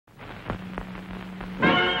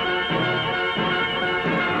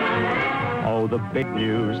the big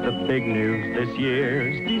news this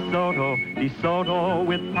year's DeSoto. DeSoto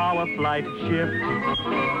with Powerflight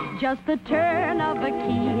shift. Just the turn of a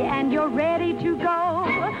key and you're ready to go.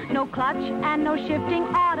 No clutch and no shifting,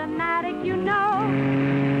 automatic, you know.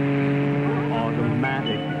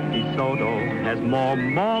 Automatic DeSoto has more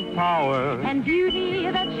power And beauty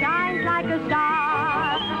that shines like a star.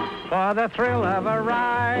 For the thrill of a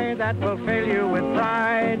ride that will fill you with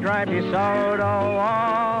pride, drive DeSoto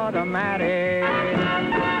automatic.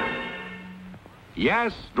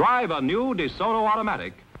 Yes, drive a new DeSoto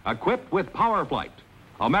automatic equipped with Powerflight,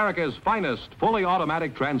 America's finest fully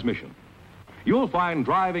automatic transmission. You'll find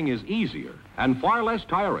driving is easier and far less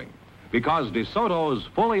tiring because DeSoto's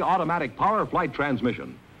fully automatic Powerflight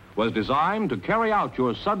transmission was designed to carry out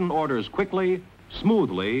your sudden orders quickly,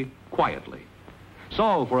 smoothly, quietly.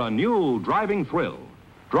 So for a new driving thrill,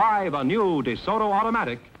 drive a new DeSoto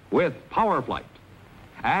automatic with Powerflight.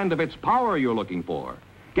 And if it's power you're looking for,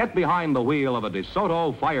 get behind the wheel of a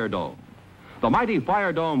DeSoto Fire Dome. The mighty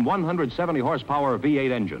Fire Dome 170 horsepower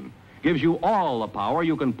V8 engine gives you all the power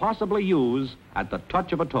you can possibly use at the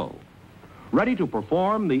touch of a toe. Ready to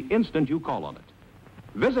perform the instant you call on it.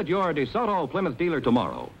 Visit your DeSoto Plymouth dealer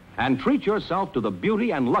tomorrow and treat yourself to the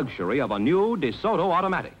beauty and luxury of a new DeSoto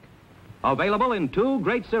automatic. Available in two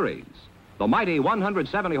great series, the mighty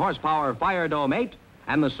 170 horsepower Fire Dome 8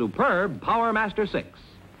 and the superb Power Master 6.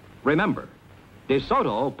 Remember,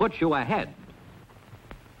 DeSoto puts you ahead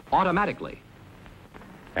automatically.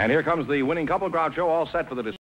 And here comes the winning couple, Groucho, all set for the